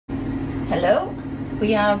Hello,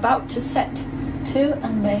 we are about to set to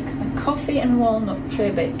and make a coffee and walnut tray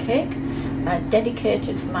baked cake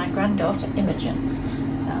dedicated for my granddaughter Imogen.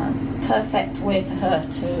 Perfect way for her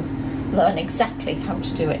to learn exactly how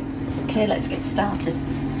to do it. Okay, let's get started.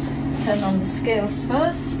 Turn on the scales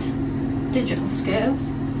first, digital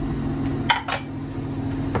scales.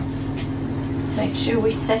 Make sure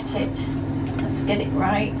we set it, let's get it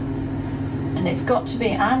right. And it's got to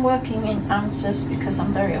be, I'm working in ounces because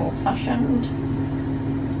I'm very old-fashioned.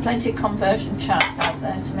 There's plenty of conversion charts out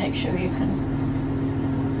there to make sure you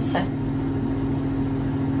can set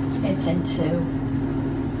it into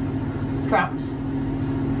grams.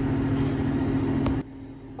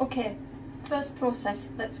 Okay, first process,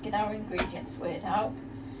 let's get our ingredients weighed out.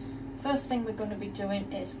 First thing we're going to be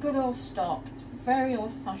doing is good old stock. It's very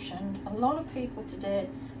old-fashioned. A lot of people today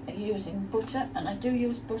are using butter, and I do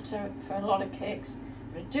use butter for a lot of cakes,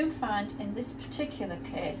 but I do find in this particular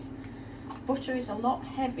case butter is a lot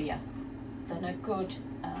heavier than a good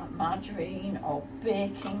margarine or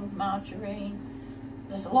baking margarine.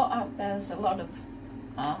 There's a lot out there. There's a lot of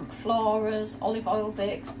flourers, olive oil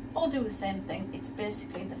bakes, all do the same thing. It's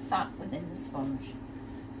basically the fat within the sponge.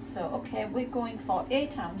 So okay, we're going for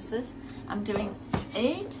 8 ounces. I'm doing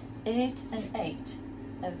 8, 8 and 8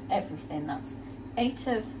 of everything. That's 8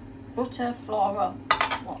 of butter, flour,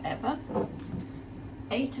 whatever,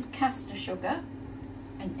 8 of caster sugar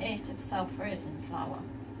and 8 of self-raising flour.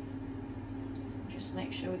 So just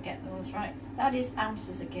make sure we get those right. That is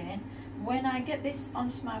ounces again. When I get this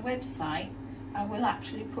onto my website, I will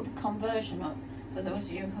actually put a conversion up for those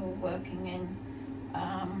of you who are working in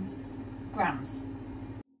grams.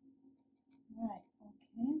 Right,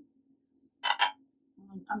 okay.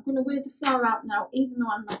 I'm going to weigh the flour out now, even though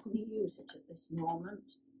I'm not going to use it at this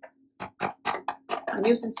moment. I'm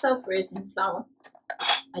using self-raising flour.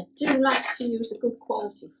 I do like to use a good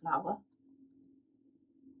quality flour.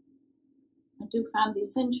 I do find the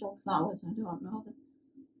essential flours, I don't know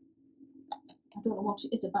what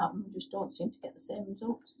it is about them, I just don't seem to get the same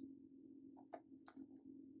results.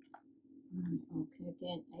 Right, okay,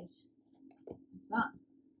 again 8 of that.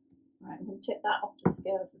 Right, I'm going to take that off the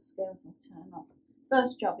scales will turn off.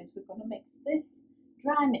 First job is we're going to mix this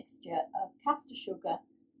dry mixture of caster sugar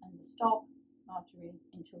and the stock margarine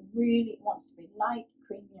into really, it wants to be light,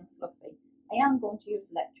 creamy and fluffy. I am going to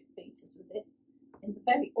use electric beaters with this. In the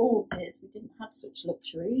very old days we didn't have such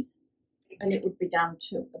luxuries, and it would be down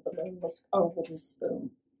to a balloon whisk or a wooden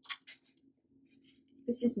spoon.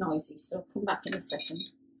 This is noisy, so I'll come back in a second.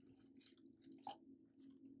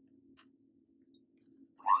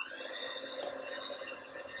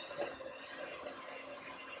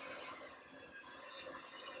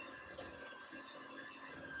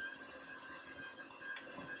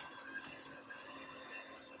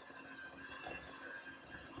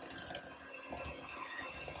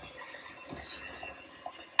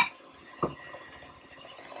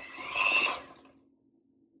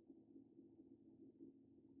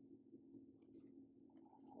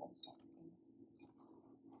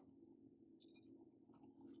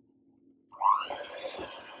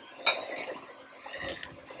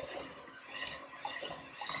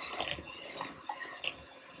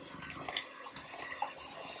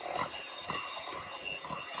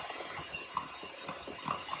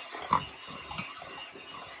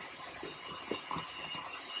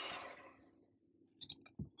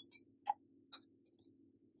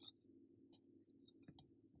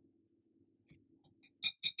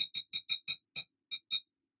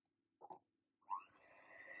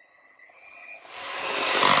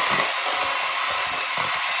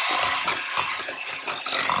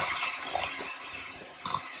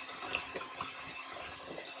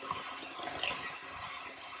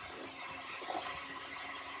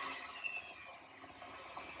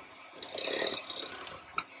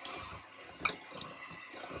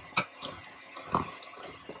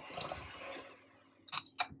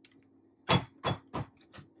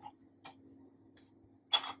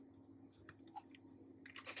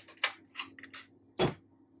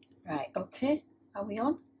 Right, okay, are we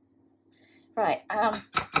on? Right,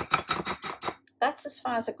 that's as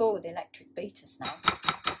far as I go with the electric beaters now.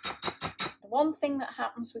 The one thing that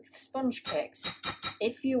happens with sponge cakes is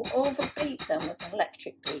if you overbeat them with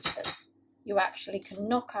electric beaters, you actually can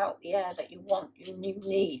knock out the air that you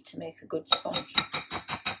need to make a good sponge.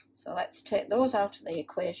 So let's take those out of the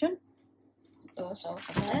equation. Put those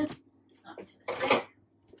over there, that is the sink.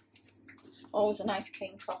 Always a nice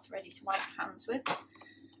clean cloth ready to wipe hands with.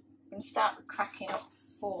 I'm going to start the cracking up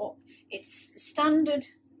for its standard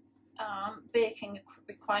baking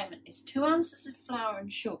requirement is 2 ounces of flour and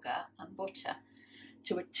sugar and butter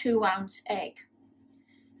to a 2 ounce egg.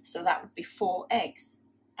 So that would be 4 eggs.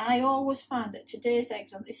 I always find that today's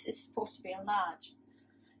eggs, and this is supposed to be a large,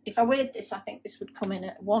 if I weighed this, I think this would come in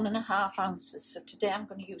at 1.5 ounces. So today I'm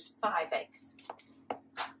going to use 5 eggs.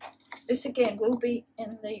 This again will be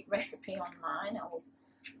in the recipe online. I will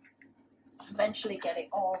eventually get it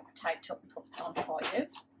all typed up and put on for you.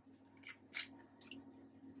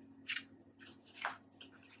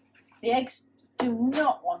 The eggs do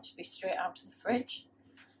not want to be straight out of the fridge.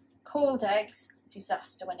 Cold eggs,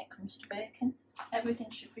 disaster when it comes to baking. Everything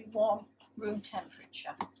should be warm, room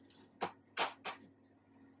temperature.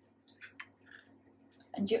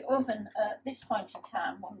 And your oven, at this point in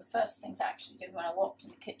time, one of the first things I actually did when I walked in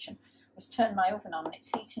the kitchen was turn my oven on, and it's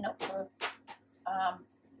heating up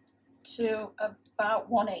to about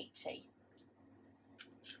 180.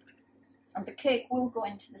 And the cake will go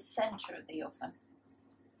into the centre of the oven.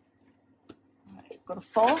 Right, I've got a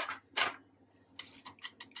fork.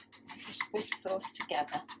 Just whisk those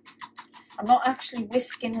together. I'm not actually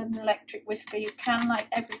whisking with an electric whisker. You can, like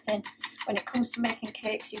everything, when it comes to making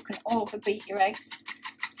cakes, you can overbeat your eggs.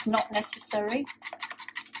 It's not necessary.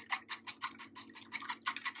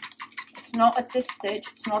 It's not at this stage.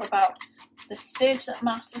 It's not about the stage that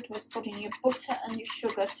mattered was putting your butter and your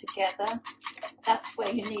sugar together. That's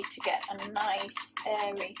where you need to get a nice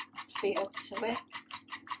airy feel to it.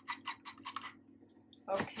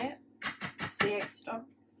 Okay, that's the eggs done.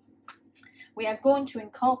 We are going to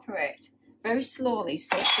incorporate very slowly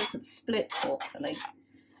so it doesn't split, hopefully,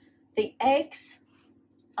 the eggs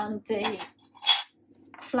and the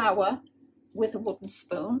flour with a wooden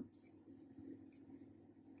spoon.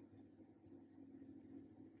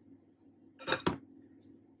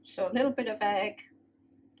 So a little bit of egg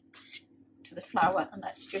to the flour, and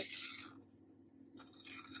let's just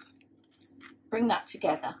bring that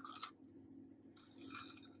together.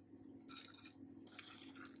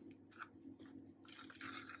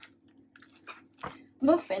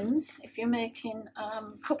 Muffins, if you're making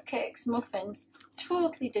cupcakes, muffins,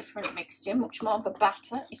 totally different mixture, much more of a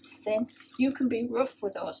batter. It's thin. You can be rough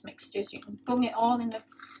with those mixtures. You can bung it all in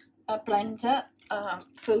a blender,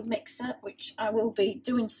 food mixer, which I will be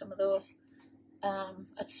doing some of those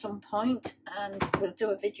at some point, and we'll do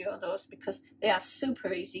a video of those because they are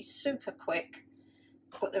super easy, super quick,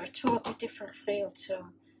 but they're a totally different feel to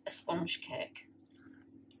a sponge cake.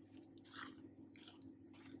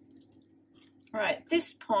 Right, at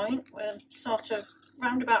this point, we're sort of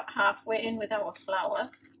round about halfway in with our flour,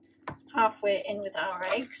 halfway in with our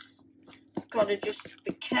eggs. We've got to just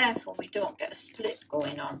be careful we don't get a split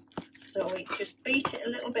going on. So we just beat it a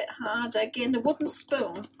little bit harder. Again, the wooden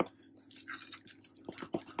spoon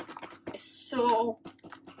is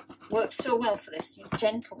works so well for this. You're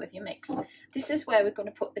gentle with your mix. This is where we're going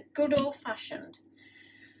to put the good old-fashioned,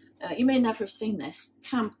 you may never have seen this,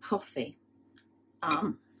 Camp Coffe.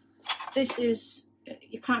 This is,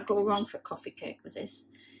 you can't go wrong for a coffee cake with this.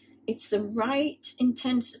 It's the right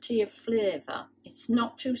intensity of flavour. It's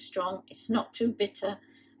not too strong, it's not too bitter.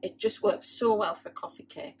 It just works so well for a coffee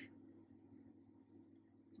cake.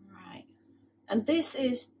 Right, and this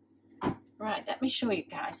is, right, let me show you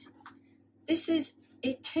guys. This is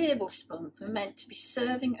a tablespoon we're meant to be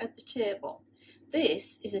serving at the table.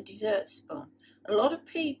 This is a dessert spoon. A lot of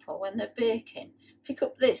people, when they're baking, pick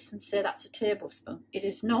up this and say that's a tablespoon. It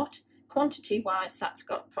is not. Quantity wise, that's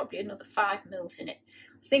got probably another 5 mils in it.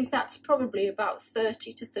 I think that's probably about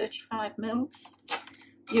 30 to 35 mils.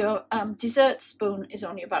 Your dessert spoon is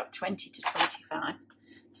only about 20 to 25.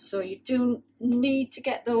 So you do need to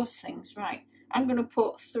get those things right. I'm going to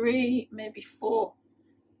put 3, maybe 4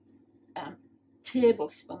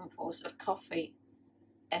 tablespoonfuls of coffee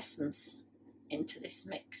essence into this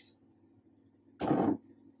mix.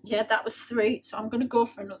 Yeah, that was 3, so I'm going to go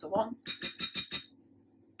for another one,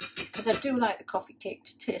 because I do like the coffee cake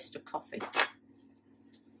to taste of coffee.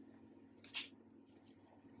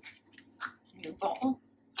 New bottle.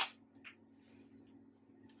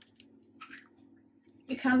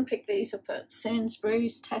 You can pick these up at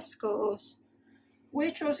Sainsbury's, Tesco's.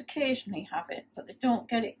 Waitrose occasionally have it, but they don't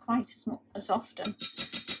get it quite as often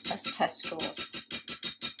as Tesco's.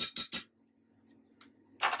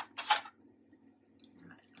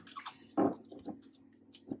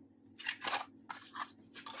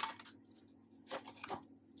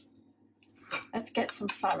 Let's get some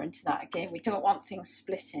flour into that again. We don't want things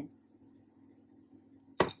splitting.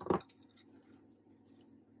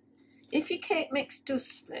 If your cake mix does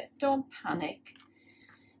split, don't panic.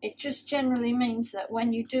 It just generally means that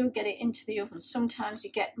when you do get it into the oven, sometimes you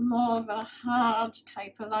get more of a hard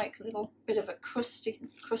type of, like a little bit of a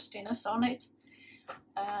crustiness on it,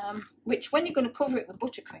 which when you're going to cover it with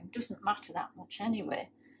buttercream doesn't matter that much anyway.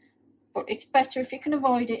 but it's better if you can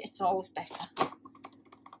avoid it. It's always better.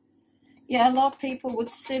 Yeah, a lot of people would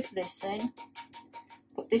sieve this in,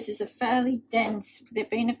 but this is a fairly dense, there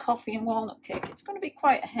being a coffee and walnut cake, it's going to be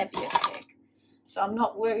quite a heavier cake. So I'm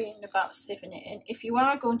not worrying about sieving it in. If you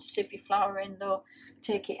are going to sieve your flour in though,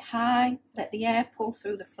 take it high, let the air pull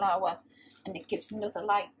through the flour, and it gives another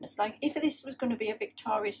lightness. Like if this was going to be a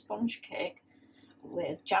Victoria sponge cake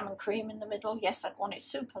with jam and cream in the middle, yes, I'd want it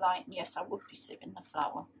super light, and yes, I would be sieving the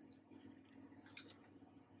flour.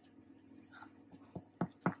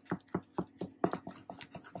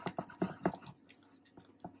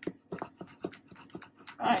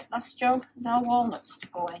 Right, last job is our walnuts to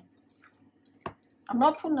go in. I'm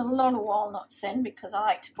not putting a lot of walnuts in because I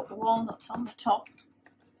like to put the walnuts on the top.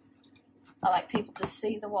 I like people to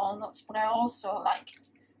see the walnuts, but I also like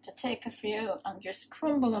to take a few and just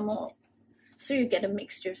crumble them up so you get a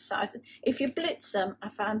mixture of sizes. If you blitz them, I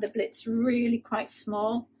find the blitz really quite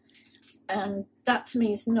small, and that to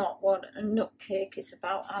me is not what a nut cake is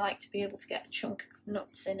about. I like to be able to get a chunk of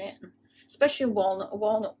nuts in it, and especially a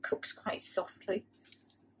walnut cooks quite softly.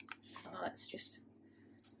 So that's just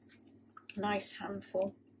a nice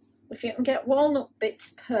handful. If you can get walnut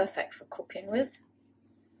bits, perfect for cooking with,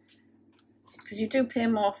 because you do pay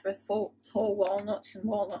more for full whole walnuts and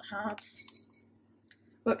walnut halves.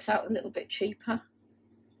 Works out a little bit cheaper.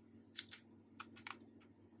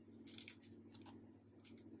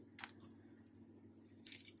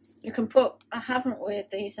 You can put, I haven't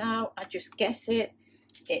weighed these out, I just guess it.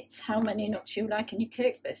 It's how many nuts you like in your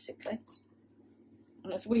cake basically.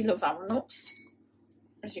 And as we love our nuts,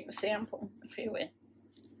 as you can see, I'm putting a few in.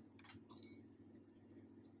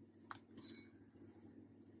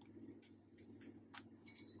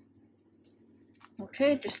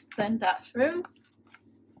 Okay, just blend that through.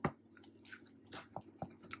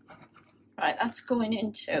 Right, that's going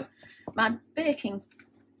into my baking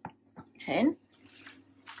tin,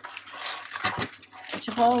 which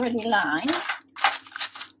I've already lined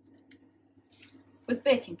with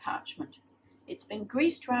baking parchment. It's been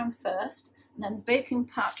greased round first, and then the baking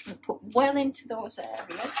parchment put well into those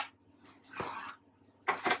areas.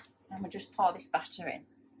 And we'll just pour this batter in.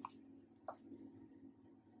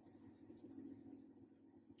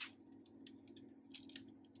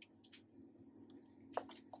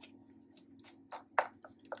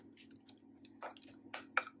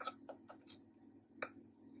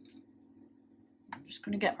 I'm just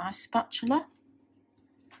going to get my spatula.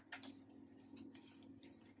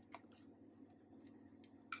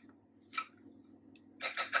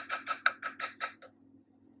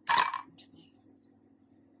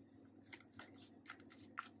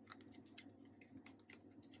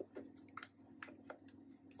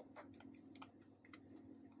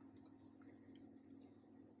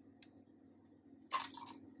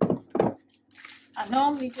 I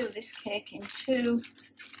normally do this cake in two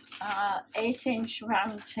 8-inch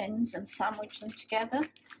round tins and sandwich them together,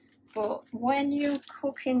 but when you're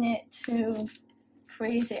cooking it to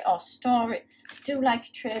freeze it or store it, do like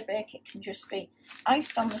a tray bake. It can just be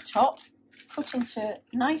iced on the top, cut into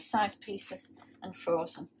nice size pieces and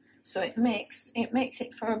frozen. So it makes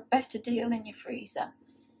it for a better deal in your freezer.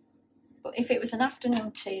 But if it was an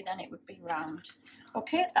afternoon tea, then it would be round.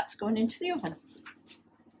 Okay, that's going into the oven.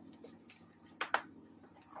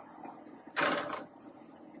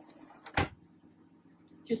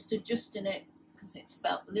 Just adjusting it because it's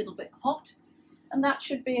felt a little bit hot, and that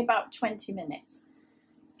should be about 20 minutes.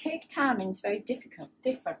 Cake timing is very different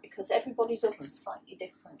because everybody's oven is slightly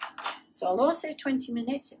different. So although I say 20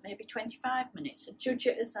 minutes, it may be 25 minutes. So judge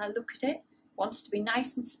it as I look at it. It wants to be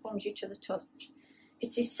nice and spongy to the touch.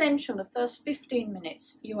 It's essential the first 15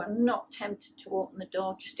 minutes you are not tempted to open the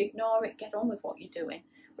door. Just ignore it, get on with what you're doing.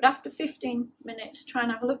 But after 15 minutes, try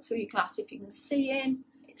and have a look through your glass. If you can see in,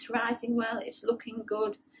 it's rising well, it's looking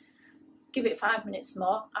good, give it 5 minutes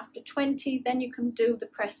more. After 20, then you can do the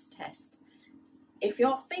press test. If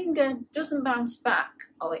your finger doesn't bounce back,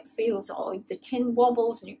 or it feels, or the tin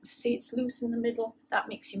wobbles and you can see it's loose in the middle, that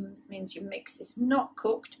means your mix is not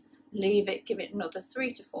cooked. Leave it, give it another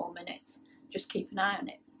 3 to 4 minutes. Just keep an eye on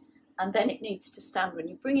it. And then it needs to stand when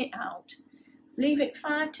you bring it out. Leave it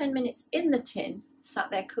 5-10 minutes in the tin, sat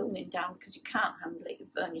there cooling down, because you can't handle it, you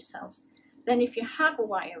burn yourselves. Then if you have a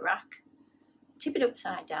wire rack, tip it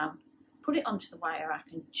upside down, put it onto the wire rack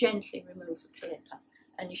and gently remove the paper,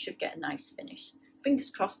 and you should get a nice finish. Fingers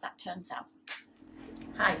crossed that turns out.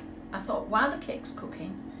 Hi, I thought while the cake's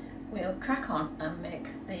cooking, we'll crack on and make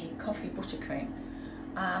the coffee buttercream.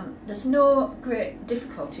 There's no great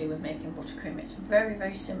difficulty with making buttercream. It's very,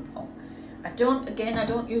 very simple. I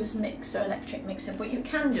don't use mixer, electric mixer, but you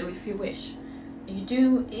can do if you wish.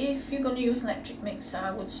 if you're going to use an electric mixer,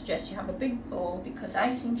 I would suggest you have a big bowl, because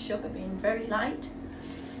icing sugar being very light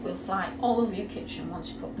will fly all over your kitchen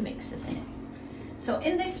once you put the mixers in it. So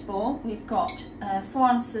in this bowl we've got 4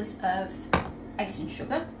 ounces of icing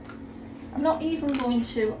sugar. I'm not even going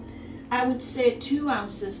to, I would say 2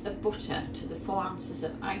 ounces of butter to the 4 ounces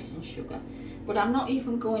of icing sugar, but I'm not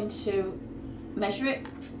even going to measure it.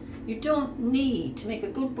 You don't need, to make a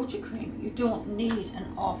good buttercream, you don't need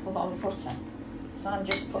an awful lot of butter. So I'm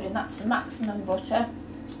just putting, that's the maximum butter,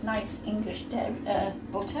 nice English dairy,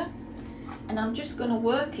 butter, and I'm just going to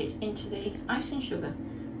work it into the icing sugar.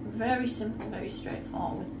 Very simple, very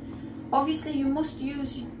straightforward. Obviously you must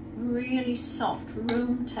use really soft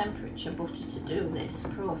room temperature butter to do this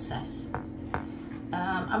process.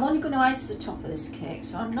 I'm only going to ice the top of this cake,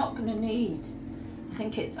 so I'm not going to need,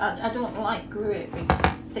 I don't like great big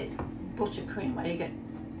thick buttercream where you get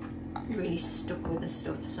really stuck with the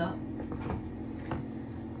stuff, so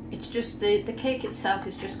it's just the cake itself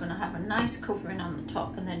is just going to have a nice covering on the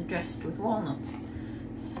top and then dressed with walnuts.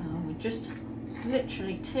 So we're just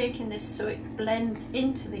literally taking this so it blends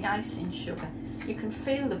into the icing sugar. You can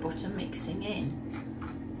feel the butter mixing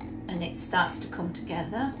in and it starts to come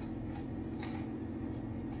together.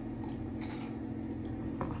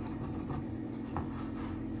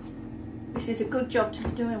 This is a good job to be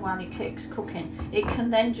doing while your cake's cooking. It can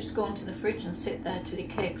then just go into the fridge and sit there till your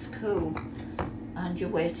cake's cool and you're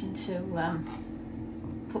waiting to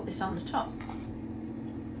put this on the top.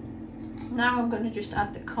 Now I'm going to just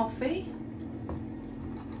add the coffee.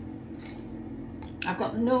 I've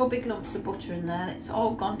got no big lumps of butter in there, it's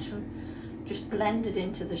all gone to, just blended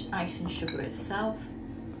into the icing sugar itself.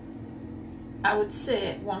 I would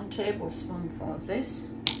say 1 tablespoonful of this.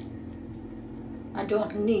 I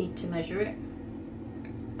don't need to measure it.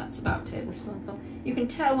 That's about a tablespoonful. You can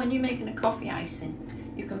tell when you're making a coffee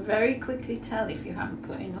icing, you can very quickly tell if you haven't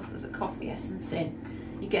put enough of the coffee essence in.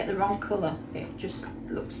 You get the wrong colour. It just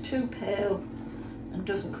looks too pale and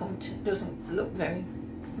doesn't look very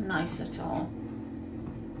nice at all.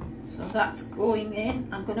 So that's going in.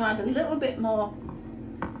 I'm going to add a little bit more,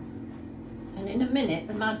 and in a minute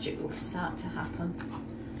the magic will start to happen,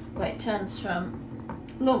 where it turns from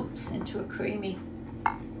lumps into a creamy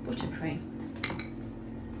buttercream.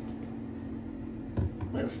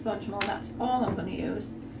 A little sponge more, that's all I'm going to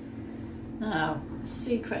use. Now,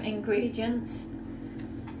 secret ingredients.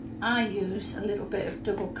 I use a little bit of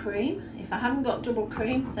double cream. If I haven't got double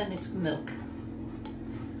cream, then it's milk.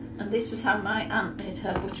 And this was how my aunt made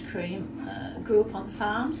her buttercream. Grew up on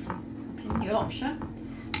farms up in Yorkshire.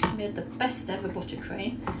 She made the best ever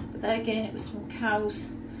buttercream, but there again it was from cows.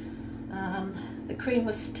 The cream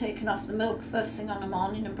was taken off the milk first thing on the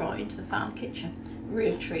morning and brought into the farm kitchen.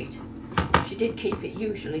 Real treat. She did keep it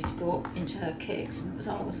usually to go up into her cakes, and it was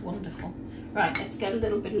always wonderful. Right, let's get a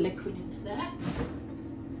little bit of liquid into there.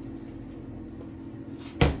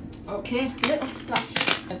 Okay, a little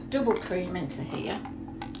splash of double cream into here.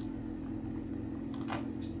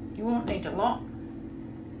 You won't need a lot.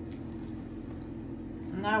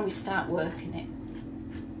 And now we start working it.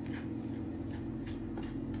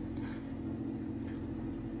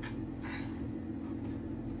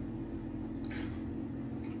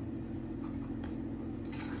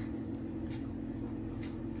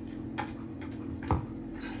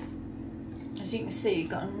 As you can see,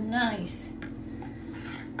 you've got a nice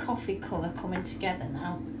coffee colour coming together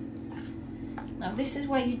now. Now this is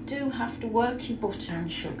where you do have to work your butter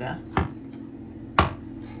and sugar,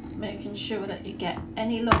 making sure that you get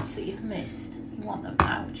any lumps that you've missed. You want them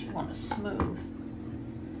out, you want a smooth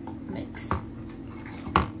mix.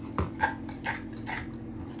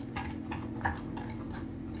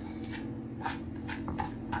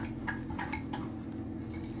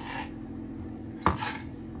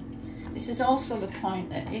 This is also the point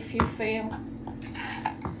that if you feel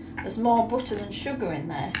there's more butter than sugar in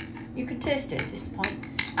there, you can taste it at this point.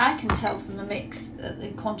 I can tell from the mix that the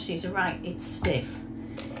quantities are right, it's stiff.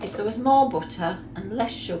 If there was more butter and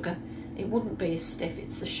less sugar, it wouldn't be as stiff.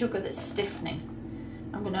 It's the sugar that's stiffening.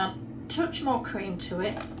 I'm going to add a touch more cream to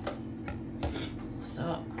it.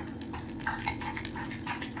 So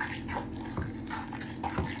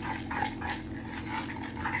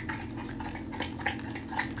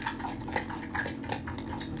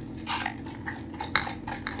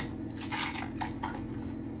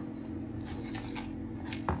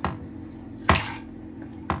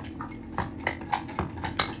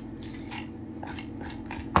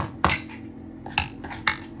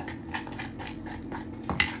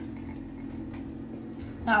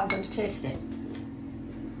now I'm going to taste it.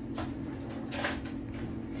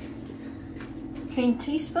 Clean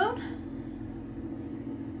teaspoon.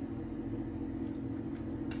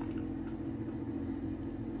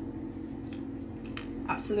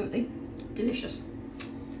 absolutely delicious.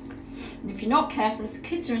 And if you're not careful, if the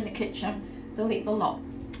kids are in the kitchen, they'll eat a lot.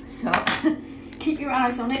 So keep your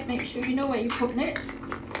eyes on it, make sure you know where you're putting it.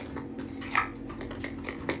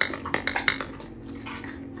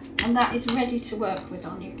 And that is ready to work with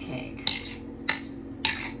on your cake.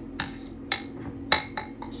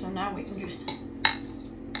 So now we can just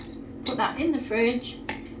put that in the fridge.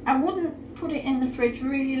 I wouldn't put it in the fridge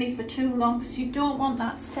really for too long because you don't want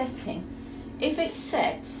that setting. If it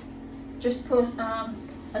sets, just put a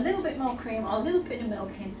little bit more cream or a little bit of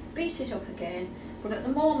milk in, beat it up again. But at the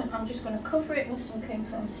moment I'm just going to cover it with some cling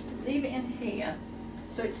film, leave it in here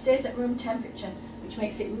so it stays at room temperature, which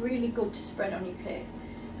makes it really good to spread on your cake.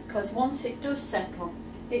 Because once it does settle,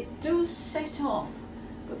 it does set off,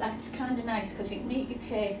 but that's kind of nice because you can eat your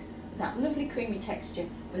cake with that lovely creamy texture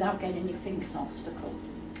without getting your fingers all stuck up.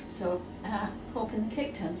 So hoping the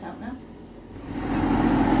cake turns out now.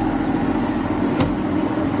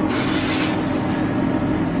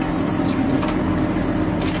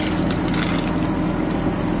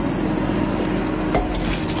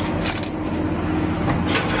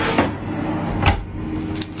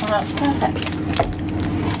 Well, that's perfect.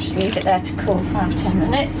 Just leave it there to cool 5-10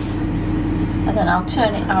 minutes and then I'll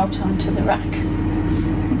turn it out onto the rack.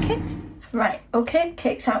 Okay, right, okay,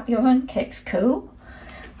 cake's out the oven, cake's cool.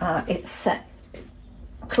 It's set,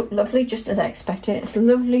 cooked lovely, just as I expected. It's a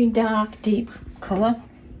lovely dark deep colour.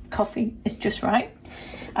 Coffee is just right.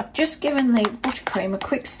 I've just given the buttercream a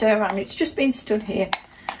quick stir around. It's just been stood here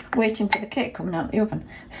waiting for the cake coming out of the oven.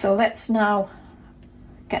 So let's now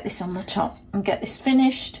get this on the top and get this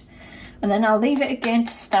finished. And then I'll leave it again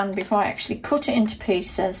to stand before I actually cut it into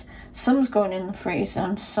pieces. Some's going in the freezer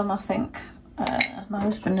and some I think my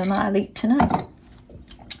husband and I'll eat tonight.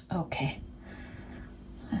 Okay.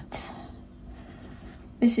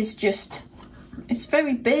 This is just, it's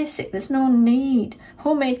very basic. There's no need.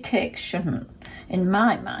 Homemade cakes shouldn't, in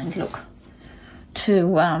my mind, look too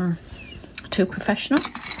professional.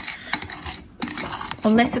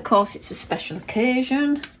 Unless, of course, it's a special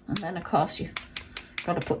occasion. And then, of course, you've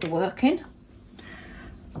got to put the work in.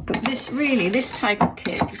 But this type of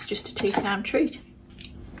cake is just a tea time treat.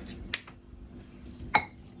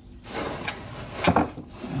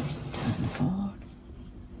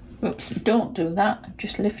 Oops, don't do that. I've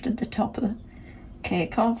just lifted the top of the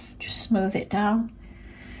cake off. Just smooth it down.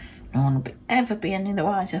 No one will ever be any the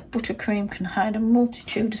wiser. Buttercream can hide a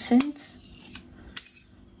multitude of sins.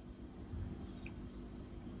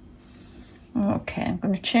 Okay, I'm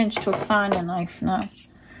going to change to a finer knife now.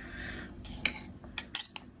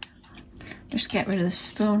 Just get rid of the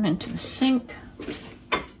spoon into the sink.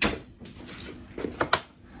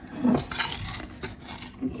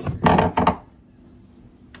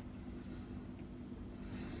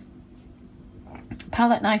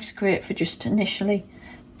 Palette knife's great for just initially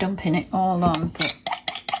dumping it all on, but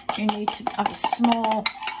you need to have a small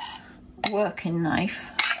working knife.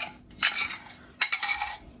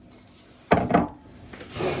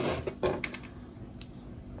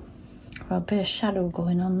 A bit of shadow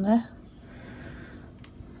going on there.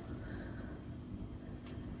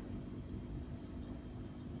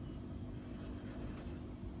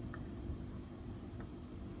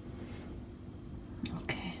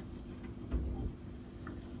 Okay.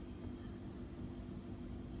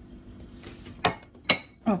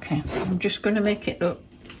 Okay, I'm just going to make it look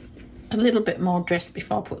a little bit more dressed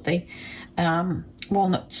before I put the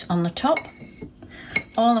walnuts on the top.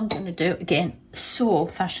 All I'm going to do, again, so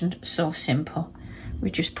old-fashioned, so simple. We're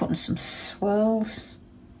just putting some swirls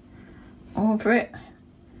over it.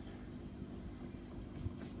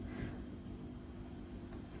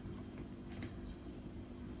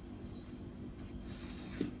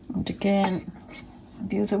 And again,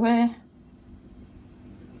 the other way.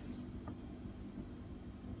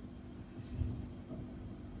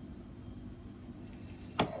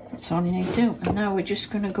 That's all you need to do. And now we're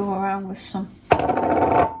just going to go around with some.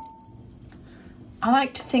 I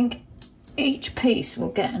like to think each piece will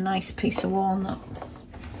get a nice piece of walnut.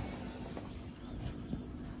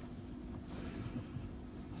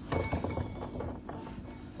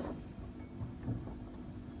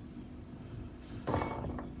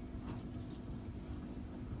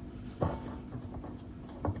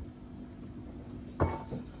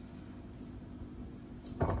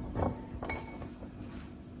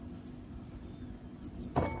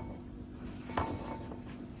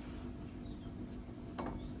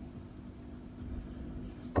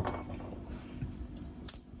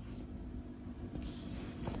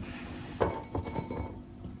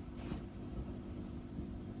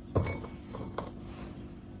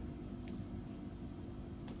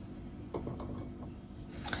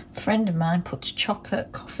 friend of mine puts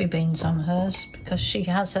chocolate coffee beans on hers because she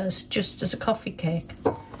has hers just as a coffee cake,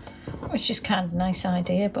 which is kind of a nice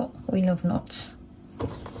idea, but we love nuts.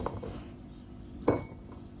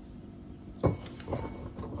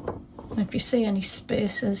 If you see any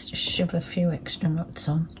spaces, just shove a few extra nuts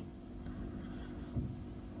on.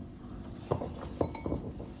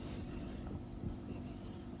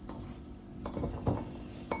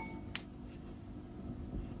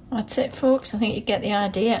 That's it, folks. I think you get the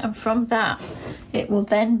idea, and from that it will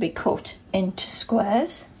then be cut into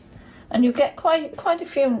squares, and you'll get quite a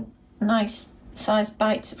few nice sized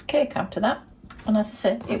bites of cake out of that. And as I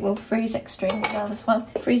said, it will freeze extremely well as well.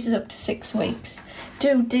 It freezes up to 6 weeks.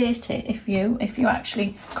 Do date it if you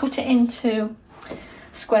actually cut it into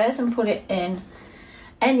squares and put it in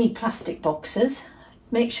any plastic boxes.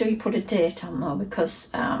 Make sure you put a date on though, because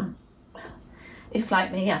if,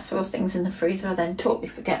 like me, I throw things in the freezer, I then totally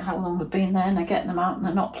forget how long they've been there and I get them out and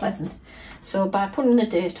they're not pleasant. So by putting the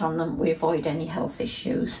date on them, we avoid any health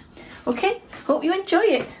issues. Okay, hope you enjoy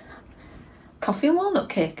it. Coffee and walnut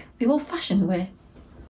cake, the old-fashioned way.